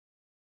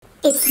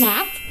It's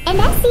Nat and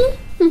Essie.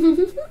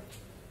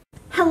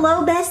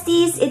 Hello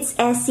besties, it's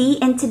Essie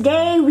and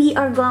today we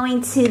are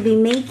going to be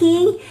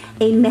making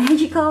a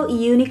magical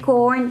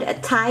unicorn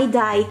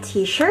tie-dye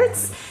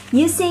t-shirts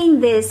using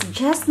this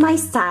Just My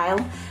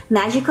Style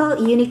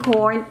magical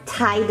unicorn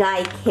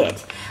tie-dye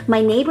kit.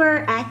 My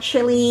neighbor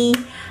actually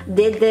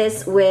did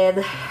this with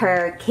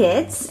her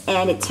kids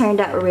and it turned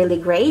out really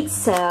great,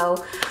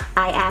 so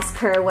I asked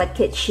her what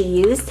kit she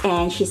used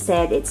and she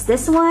said it's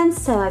this one,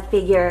 so I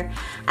figure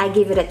I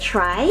give it a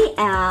try.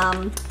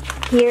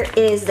 Here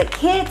is the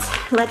kit.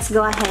 Let's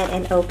go ahead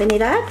and open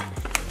it up.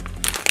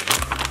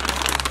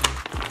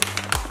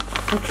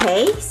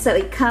 Okay, so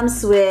it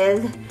comes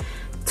with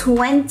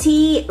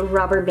 20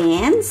 rubber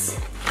bands.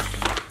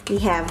 We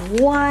have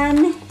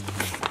 1,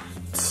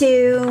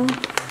 2,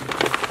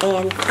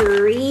 and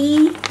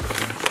 3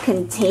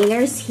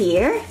 containers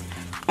here.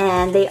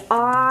 And they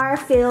are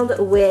filled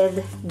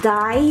with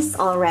dyes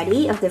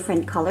already of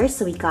different colors.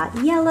 So we got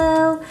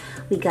yellow,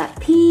 we got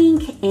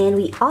pink, and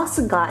we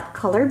also got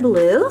color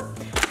blue.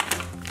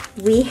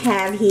 We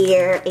have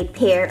here a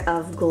pair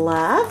of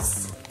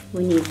gloves.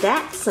 We need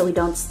that so we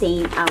don't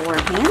stain our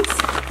hands.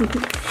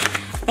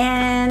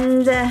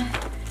 And,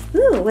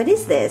 ooh, what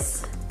is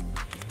this?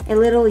 A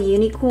little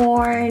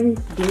unicorn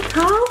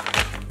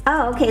decal?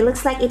 Oh, okay,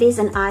 looks like it is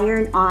an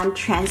iron-on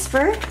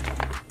transfer.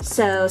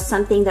 So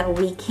something that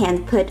we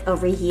can put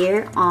over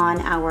here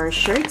on our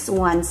shirts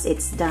once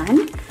it's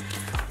done.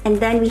 And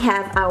then we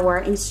have our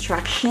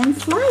instruction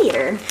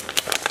flyer.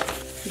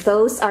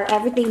 Those are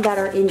everything that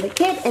are in the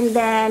kit. And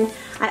then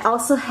I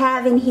also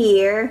have in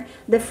here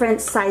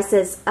different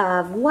sizes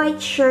of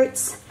white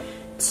shirts,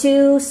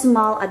 2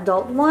 small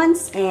adult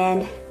ones,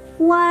 and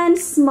 1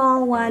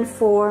 small one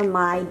for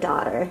my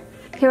daughter.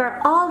 Here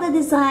are all the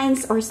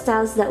designs or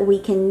styles that we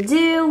can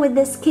do with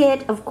this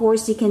kit. Of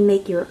course, you can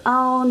make your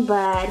own,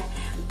 but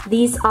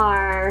these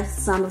are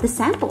some of the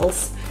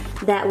samples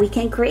that we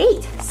can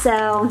create.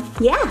 So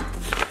yeah,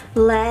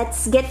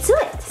 let's get to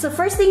it. So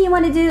first thing you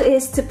want to do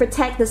is to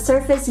protect the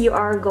surface you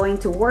are going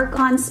to work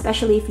on,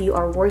 especially if you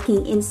are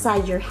working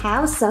inside your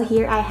house. So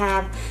here I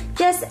have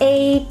just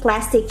a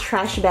plastic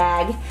trash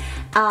bag.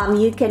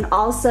 You can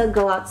also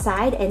go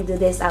outside and do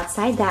this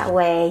outside, that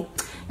way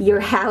your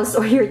house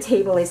or your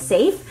table is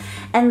safe.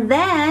 And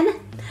then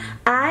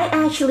I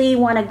actually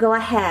want to go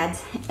ahead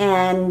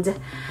and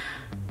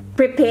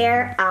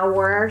prepare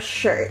our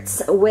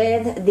shirts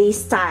with the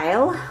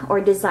style or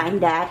design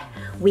that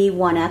we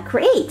want to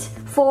create.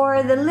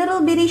 For the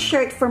little bitty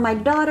shirt for my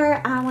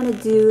daughter, I want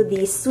to do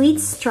the sweet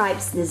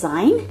stripes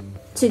design.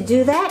 To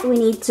do that, we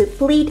need to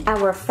pleat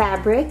our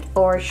fabric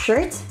or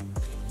shirt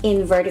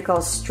in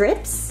vertical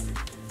strips.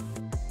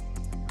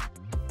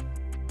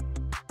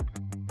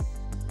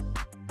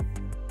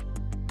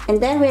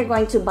 And then we're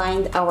going to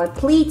bind our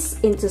pleats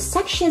into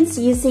sections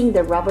using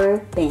the rubber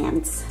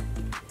bands.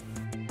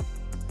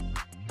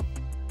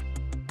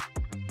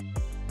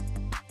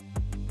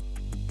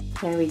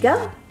 There we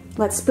go.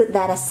 Let's put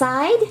that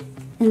aside.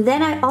 And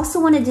then I also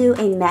want to do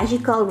a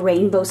magical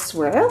rainbow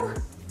swirl.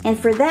 And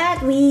for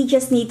that, we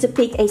just need to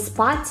pick a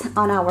spot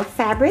on our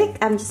fabric.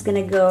 I'm just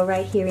gonna go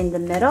right here in the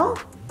middle.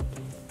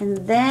 And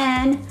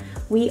then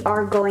we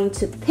are going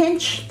to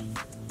pinch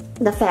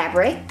the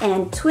fabric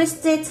and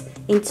twist it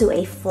into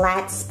a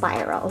flat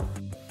spiral.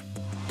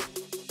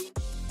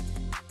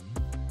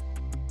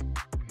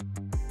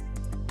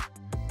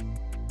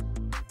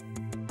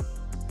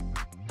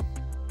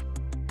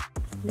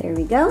 There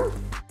we go.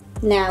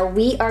 Now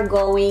we are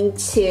going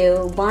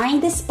to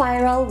bind the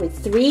spiral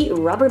with 3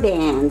 rubber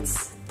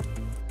bands.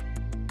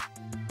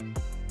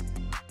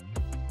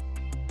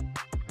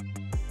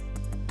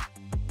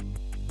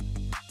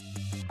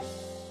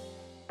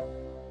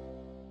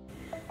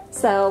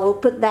 So we'll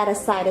put that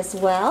aside as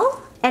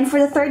well. And for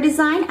the third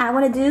design, I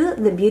want to do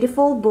the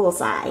beautiful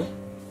bullseye.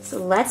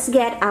 So let's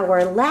get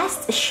our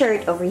last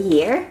shirt over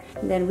here.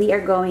 And then we are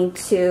going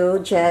to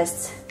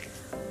just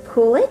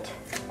pull it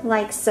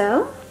like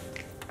so.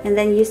 And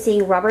then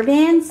using rubber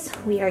bands,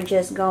 we are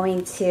just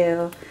going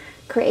to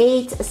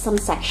create some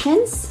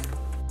sections.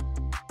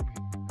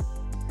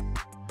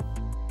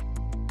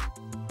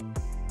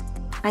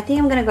 I think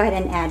I'm gonna go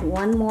ahead and add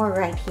one more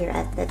right here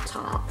at the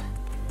top.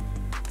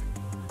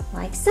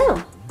 Like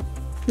so.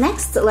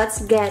 Next,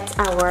 let's get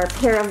our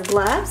pair of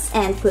gloves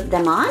and put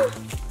them on.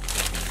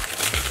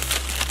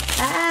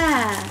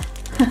 Ah!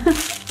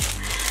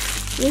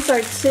 These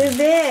are too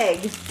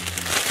big.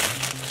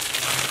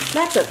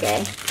 That's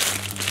okay.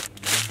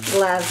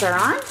 Gloves are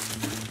on.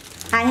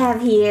 I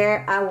have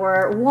here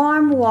our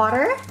warm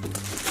water,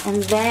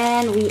 and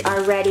then we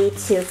are ready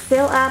to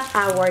fill up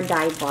our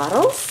dye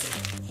bottles.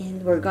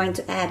 And we're going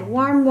to add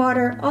warm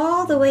water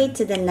all the way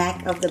to the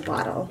neck of the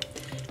bottle.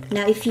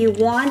 Now if you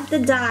want the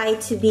dye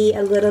to be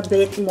a little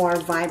bit more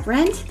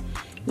vibrant,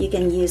 you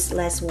can use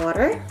less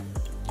water,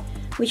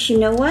 which, you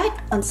know what,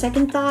 on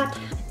second thought,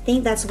 I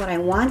think that's what I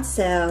want,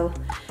 so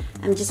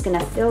I'm just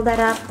gonna fill that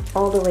up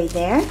all the way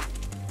there.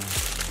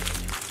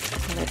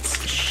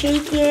 Let's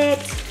shake it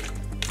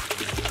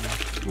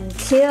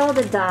until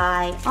the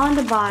dye on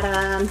the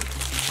bottom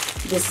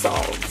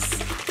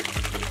dissolves.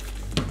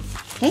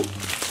 Okay,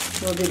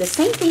 we'll do the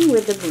same thing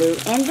with the blue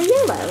and the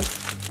yellow.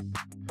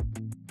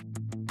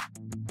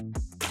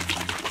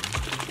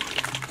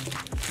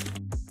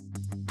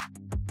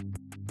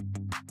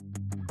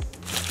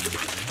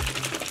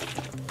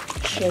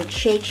 Shake,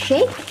 shake,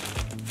 shake.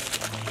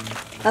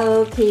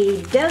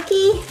 Okie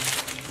dokie.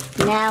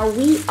 Now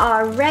we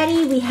are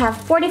ready. We have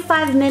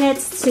 45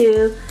 minutes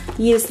to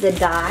use the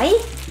dye.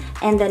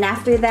 And then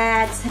after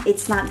that,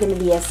 it's not going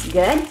to be as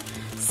good.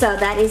 So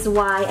that is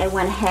why I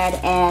went ahead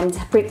and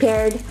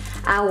prepared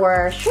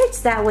our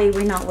shirts. That way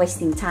we're not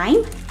wasting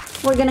time.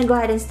 We're going to go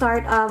ahead and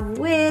start off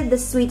with the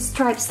sweet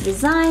stripes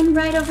design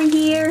right over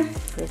here.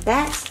 For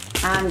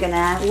that, I'm going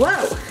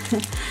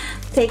to,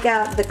 take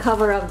out the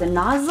cover of the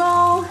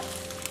nozzle.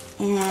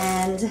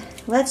 And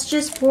let's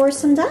just pour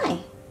some dye.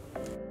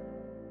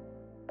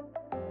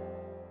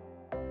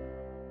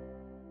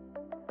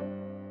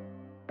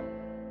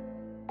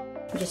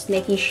 Just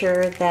making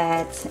sure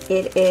that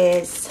it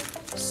is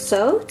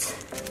soaked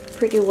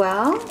pretty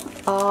well.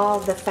 All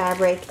the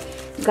fabric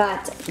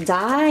got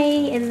dye,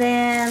 and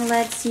then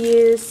let's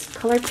use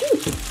color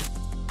pink.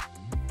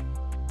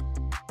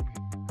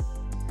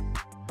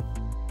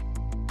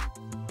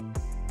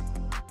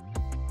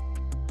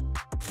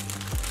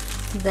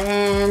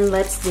 Then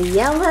let's do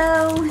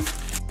yellow.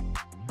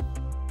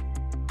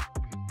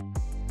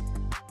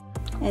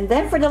 And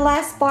then for the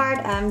last part,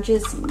 I'm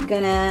just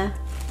gonna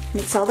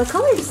mix all the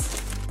colors.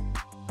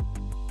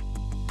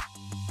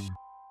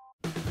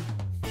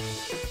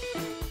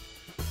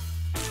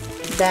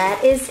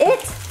 That is it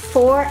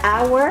for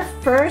our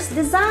first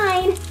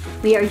design.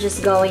 We are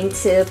just going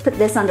to put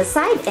this on the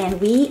side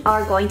and we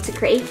are going to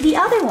create the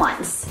other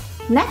ones.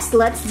 Next,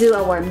 let's do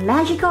our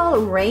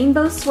magical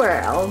rainbow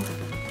swirl.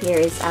 Here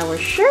is our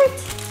shirt,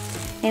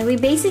 and we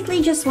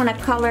basically just want to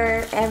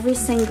color every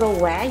single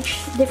wedge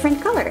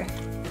different color.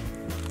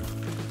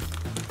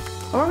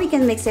 Or we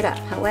can mix it up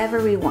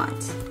however we want.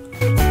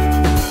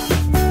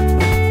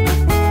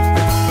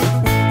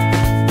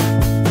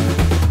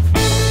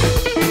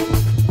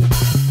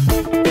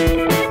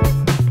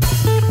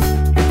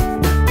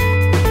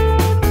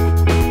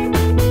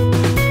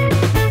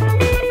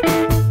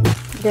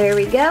 There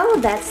we go,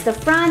 that's the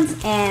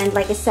front, and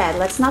like I said,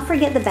 let's not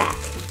forget the back.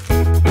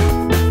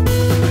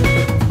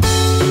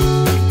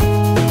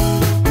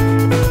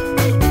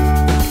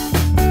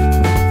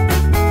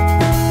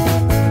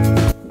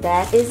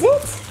 That is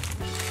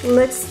it.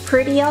 Looks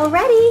pretty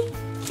already.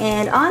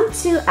 And on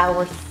to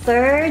our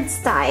third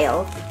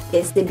style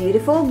is the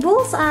beautiful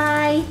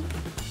bullseye.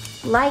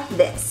 Like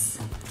this.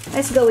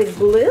 Let's go with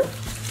blue.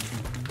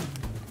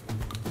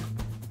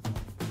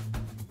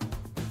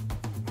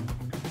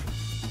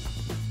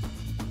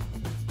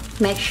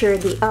 Make sure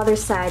the other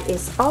side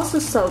is also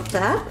soaked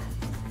up.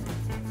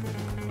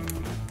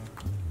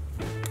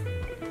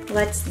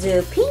 Let's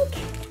do pink.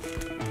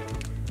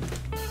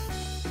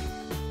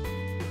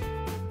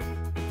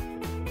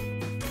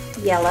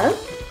 Yellow.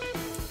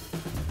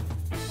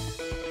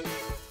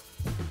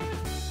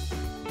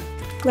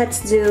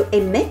 Let's do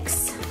a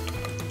mix.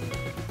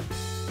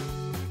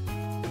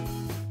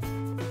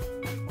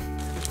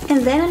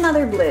 And then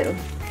another blue.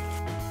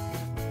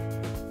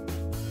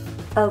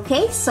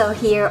 Okay, so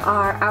here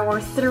are our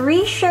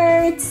 3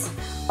 shirts,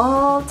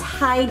 all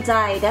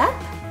tie-dyed up.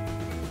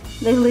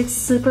 They look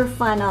super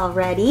fun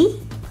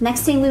already.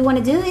 Next thing we want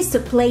to do is to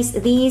place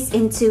these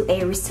into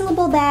a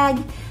resealable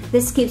bag.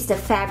 This keeps the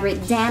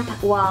fabric damp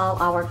while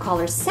our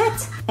colors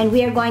set. And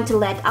we are going to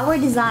let our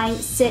design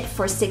sit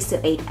for 6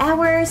 to 8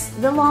 hours.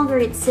 The longer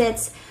it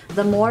sits,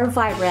 the more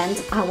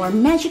vibrant our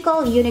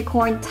magical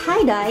unicorn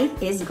tie-dye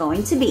is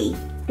going to be.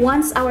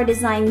 Once our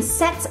design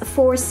sets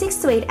for 6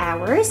 to 8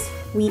 hours,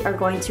 we are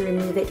going to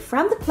remove it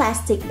from the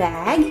plastic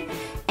bag,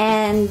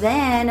 and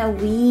then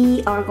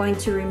we are going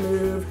to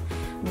remove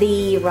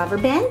the rubber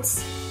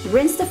bands,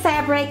 rinse the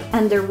fabric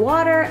under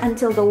water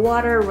until the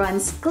water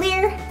runs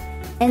clear,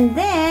 and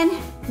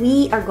then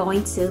we are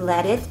going to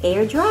let it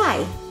air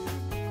dry.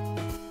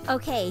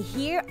 Okay,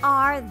 here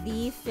are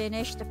the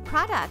finished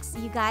products.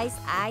 You guys,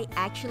 I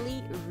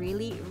actually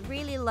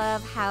really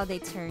love how they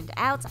turned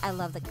out. I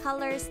love the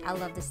colors, I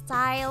love the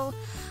style.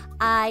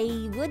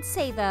 I would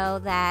say though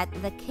that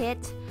the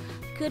kit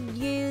could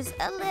use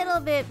a little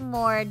bit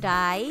more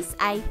dyes.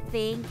 I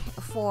think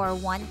for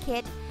one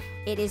kit,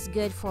 it is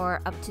good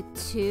for up to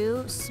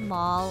 2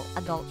 small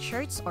adult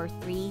shirts or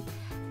 3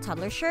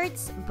 toddler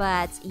shirts.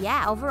 But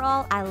yeah,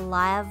 overall, I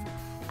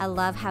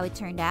love how it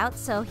turned out.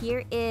 So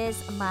here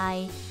is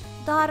my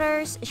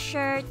daughter's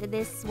shirt.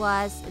 This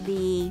was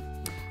the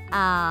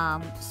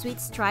sweet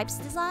stripes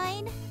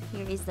design.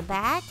 Here is the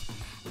back.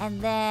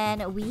 And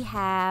then we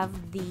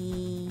have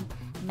the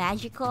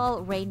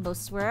magical rainbow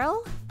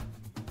swirl.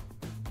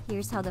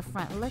 Here's how the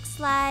front looks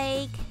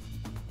like.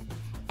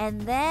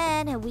 And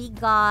then we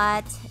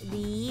got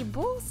the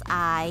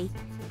bullseye,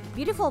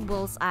 beautiful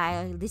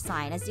bullseye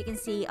design. As you can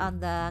see on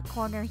the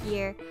corner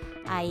here,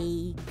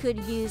 I could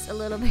use a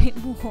little bit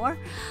more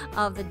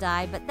of the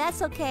dye, but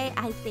that's okay.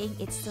 I think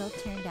it still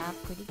turned out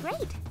pretty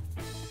great.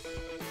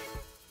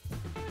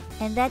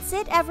 And that's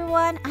it,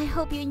 everyone. I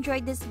hope you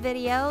enjoyed this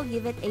video.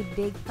 Give it a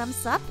big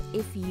thumbs up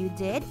if you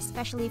did,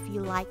 especially if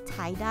you like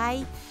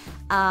tie-dye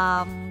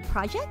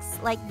projects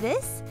like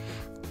this.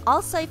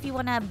 Also, if you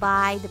want to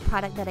buy the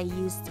product that I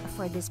used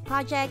for this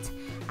project,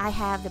 I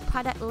have the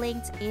product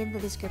linked in the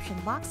description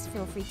box.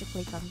 Feel free to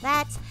click on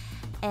that.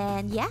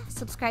 And yeah,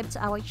 subscribe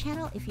to our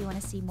channel if you want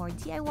to see more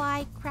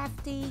DIY,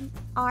 crafting,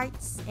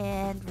 arts,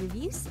 and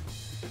reviews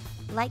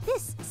like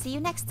this. See you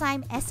next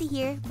time. Essie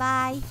here.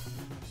 Bye!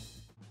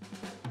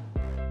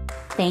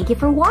 Thank you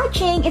for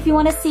watching. If you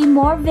want to see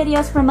more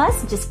videos from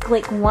us, just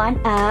click one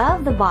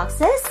of the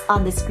boxes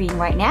on the screen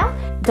right now.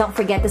 Don't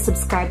forget to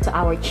subscribe to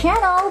our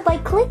channel by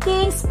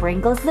clicking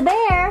Sprinkles the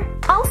Bear.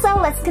 Also,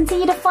 let's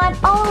continue the fun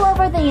all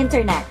over the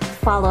internet.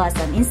 Follow us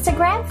on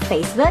Instagram,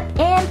 Facebook,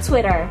 and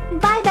Twitter.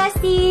 Bye,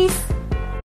 besties!